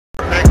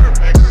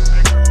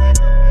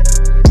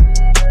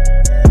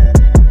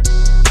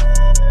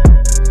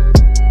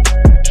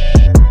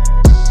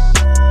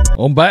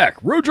I'm back.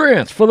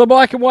 Rudrance for the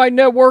Black and White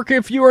Network.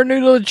 If you are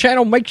new to the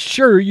channel, make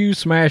sure you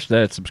smash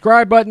that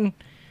subscribe button.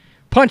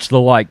 Punch the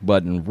like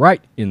button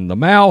right in the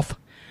mouth.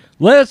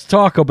 Let's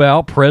talk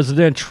about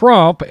President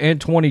Trump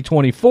and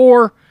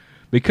 2024,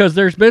 because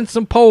there's been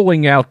some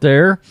polling out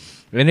there,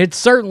 and it's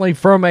certainly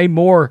from a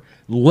more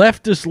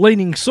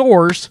leftist-leaning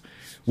source,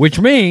 which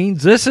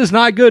means this is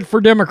not good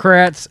for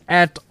Democrats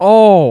at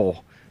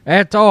all.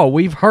 At all.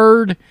 We've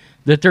heard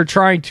that they're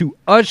trying to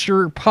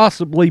usher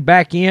possibly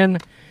back in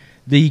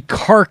the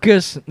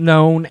carcass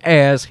known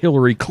as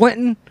Hillary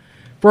Clinton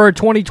for a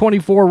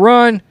 2024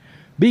 run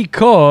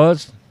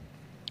because,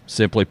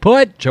 simply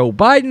put, Joe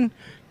Biden,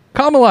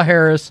 Kamala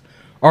Harris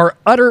are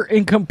utter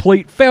and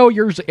complete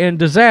failures and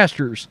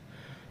disasters.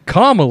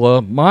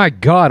 Kamala, my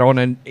God,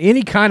 on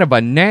any kind of a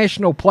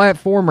national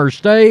platform or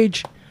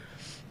stage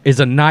is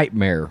a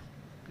nightmare.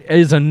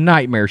 Is a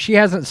nightmare. She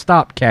hasn't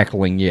stopped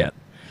cackling yet.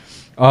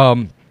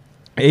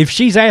 If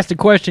she's asked a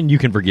question, you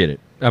can forget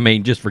it. I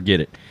mean, just forget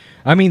it.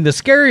 I mean, the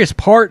scariest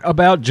part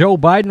about Joe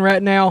Biden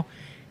right now,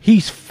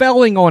 he's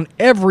failing on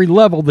every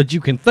level that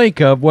you can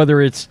think of, whether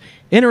it's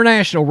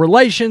international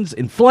relations,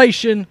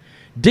 inflation,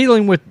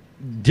 dealing with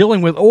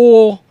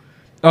oil,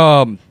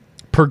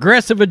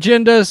 progressive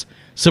agendas,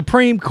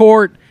 Supreme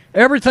Court.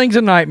 Everything's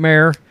a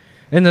nightmare.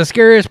 And the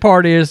scariest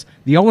part is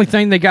the only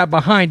thing they got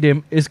behind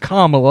him is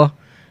Kamala,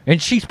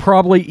 and she's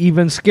probably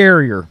even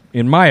scarier,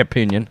 in my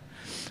opinion.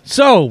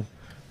 So,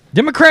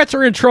 Democrats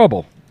are in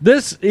trouble.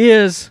 This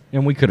is,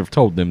 and we could have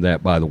told them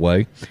that, by the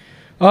way,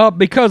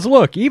 because,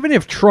 look, even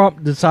if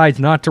Trump decides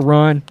not to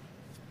run,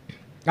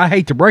 I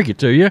hate to break it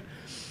to you,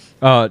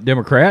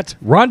 Democrats,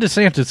 Ron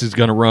DeSantis is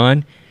going to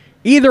run.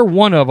 Either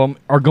one of them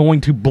are going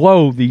to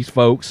blow these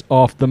folks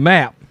off the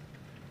map.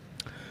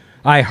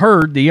 I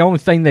heard the only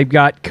thing they've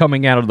got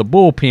coming out of the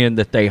bullpen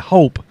that they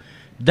hope,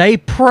 they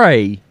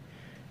pray,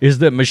 is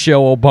that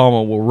Michelle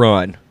Obama will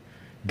run.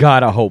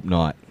 God, I hope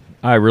not.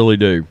 I really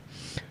do.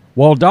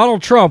 While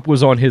Donald Trump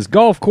was on his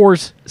golf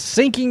course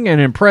sinking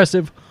an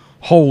impressive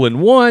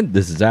hole-in-one,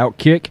 this is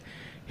Outkick,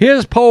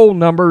 his poll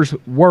numbers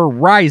were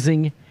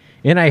rising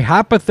in a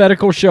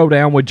hypothetical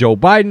showdown with Joe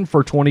Biden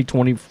for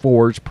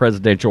 2024's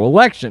presidential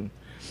election.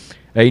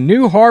 A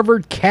new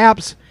Harvard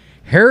CAPS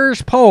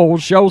Harris poll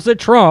shows that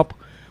Trump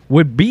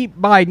would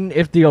beat Biden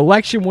if the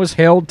election was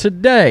held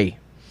today.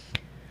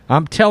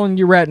 I'm telling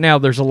you right now,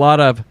 there's a lot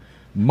of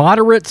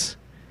moderates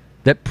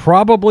that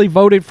probably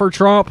voted for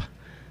Trump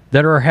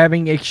that are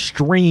having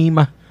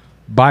extreme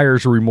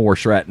buyer's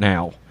remorse right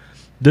now.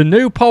 The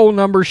new poll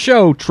numbers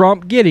show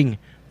Trump getting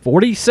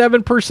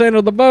 47%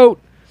 of the vote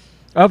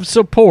of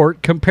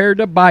support compared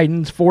to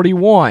Biden's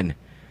 41%.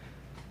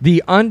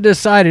 The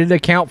undecided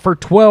account for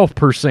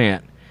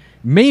 12%.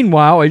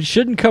 Meanwhile, it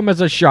shouldn't come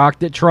as a shock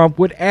that Trump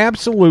would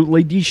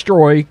absolutely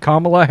destroy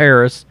Kamala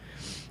Harris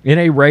in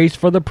a race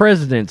for the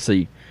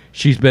presidency.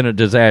 She's been a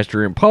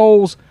disaster in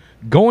polls,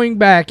 going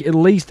back at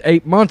least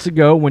 8 months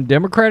ago when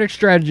Democratic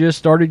strategists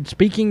started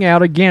speaking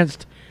out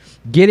against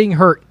getting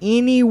her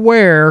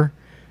anywhere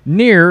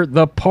near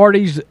the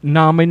party's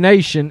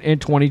nomination in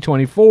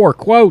 2024.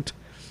 Quote,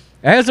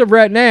 as of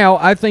right now,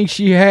 I think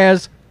she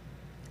has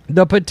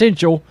the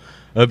potential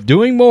of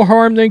doing more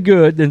harm than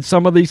good than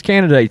some of these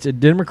candidates, a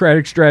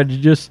Democratic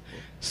strategist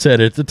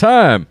said at the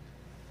time.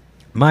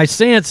 My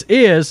sense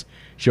is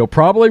she'll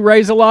probably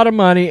raise a lot of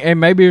money and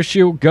maybe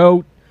she'll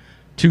go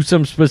to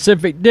some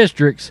specific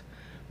districts,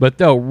 but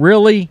they'll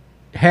really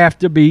have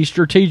to be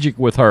strategic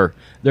with her.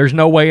 There's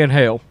no way in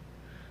hell.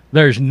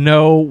 There's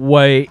no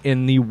way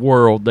in the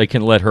world they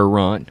can let her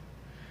run.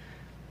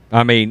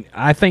 I mean,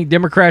 I think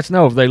Democrats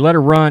know if they let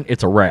her run,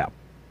 it's a wrap.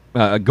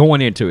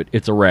 Going into it,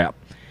 it's a wrap.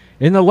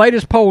 In the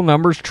latest poll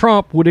numbers,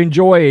 Trump would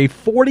enjoy a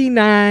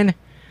 49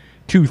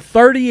 to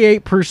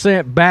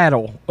 38%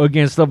 battle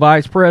against the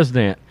vice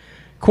president.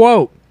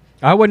 Quote,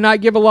 I would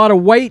not give a lot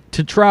of weight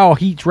to trial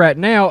heats right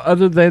now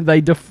other than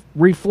they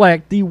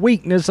reflect the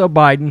weakness of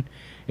Biden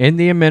and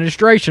the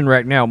administration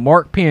right now.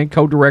 Mark Penn,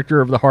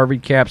 co-director of the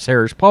Harvard CAPS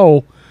Harris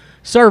poll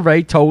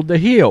survey, told The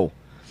Hill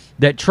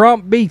that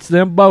Trump beats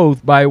them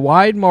both by a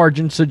wide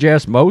margin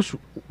suggests most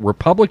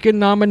Republican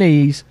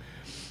nominees,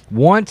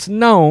 once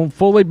known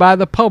fully by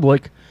the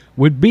public,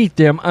 would beat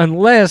them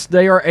unless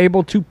they are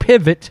able to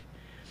pivot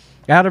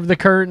out of the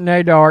current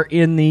nadir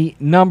in the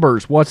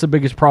numbers. What's the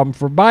biggest problem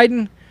for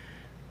Biden?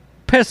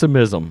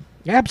 Pessimism.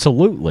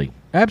 Absolutely.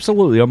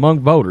 Absolutely, among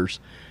voters.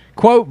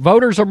 Quote,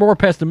 voters are more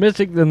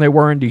pessimistic than they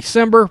were in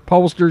December,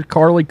 pollster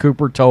Carly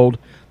Cooper told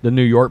the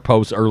New York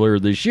Post earlier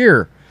this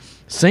year.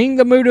 Seeing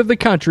the mood of the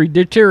country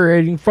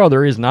deteriorating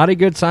further is not a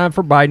good sign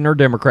for Biden or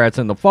Democrats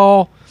in the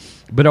fall,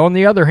 but on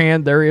the other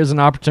hand, there is an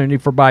opportunity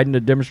for Biden to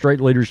demonstrate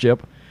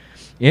leadership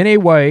in a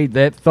way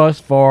that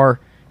thus far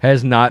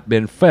has not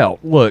been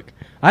felt. Look,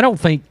 I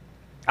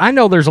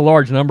know there's a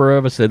large number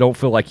of us that don't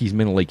feel like he's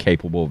mentally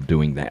capable of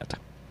doing that.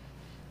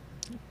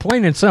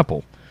 Plain and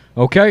simple,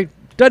 okay?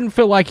 Doesn't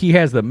feel like he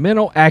has the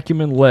mental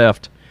acumen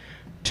left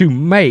to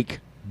make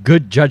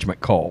good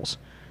judgment calls.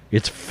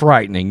 It's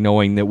frightening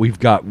knowing that we've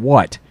got,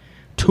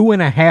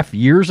 2.5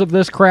 years of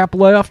this crap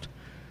left?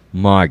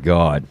 My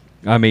God.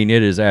 I mean,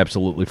 it is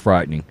absolutely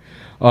frightening.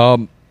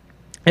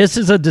 This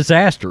is a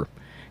disaster.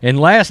 And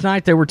last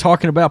night they were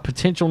talking about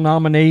potential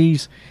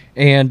nominees,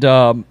 and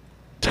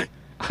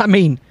I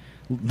mean,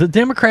 the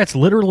Democrats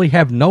literally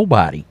have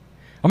nobody.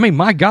 I mean,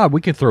 my God,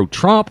 we could throw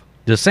Trump,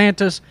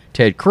 DeSantis,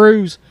 Ted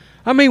Cruz.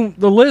 I mean,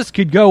 the list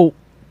could go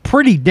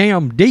pretty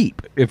damn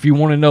deep if you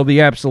want to know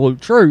the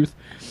absolute truth.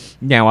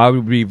 Now, I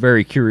would be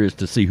very curious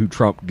to see who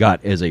Trump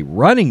got as a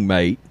running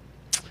mate,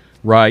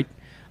 right?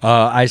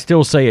 I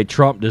still say a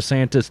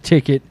Trump-DeSantis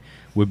ticket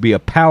would be a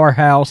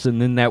powerhouse,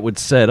 and then that would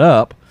set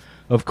up,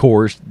 of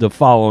course, the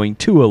following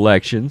 2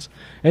 elections,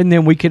 and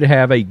then we could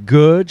have a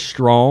good,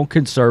 strong,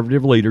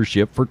 conservative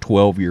leadership for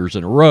 12 years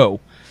in a row.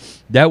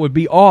 That would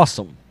be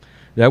awesome.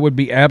 That would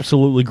be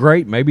absolutely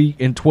great. Maybe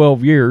in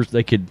 12 years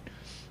they could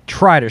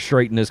try to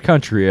straighten this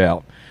country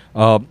out.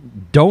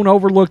 Don't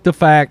overlook the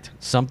fact,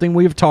 something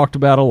we've talked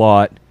about a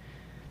lot,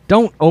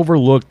 don't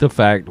overlook the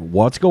fact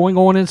what's going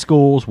on in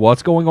schools,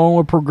 what's going on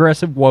with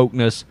progressive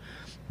wokeness.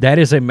 That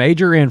is a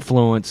major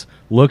influence.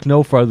 Look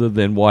no further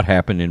than what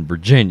happened in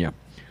Virginia.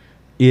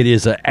 It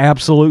is an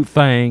absolute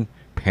thing.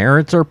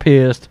 Parents are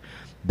pissed.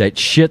 That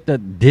shit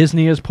that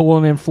Disney is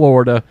pulling in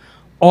Florida,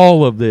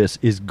 all of this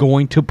is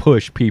going to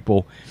push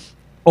people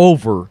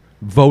over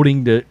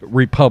voting the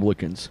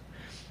Republicans.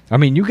 I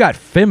mean, you got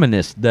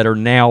feminists that are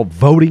now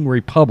voting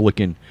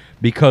Republican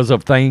because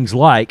of things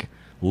like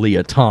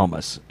Leah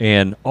Thomas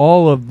and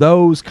all of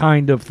those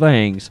kind of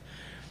things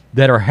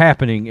that are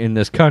happening in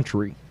this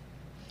country.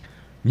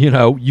 You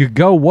know, you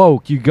go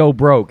woke, you go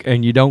broke,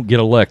 and you don't get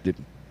elected.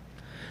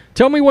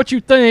 Tell me what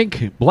you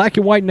think. Black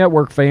and White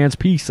Network fans,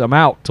 peace. I'm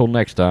out. Till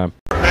next time.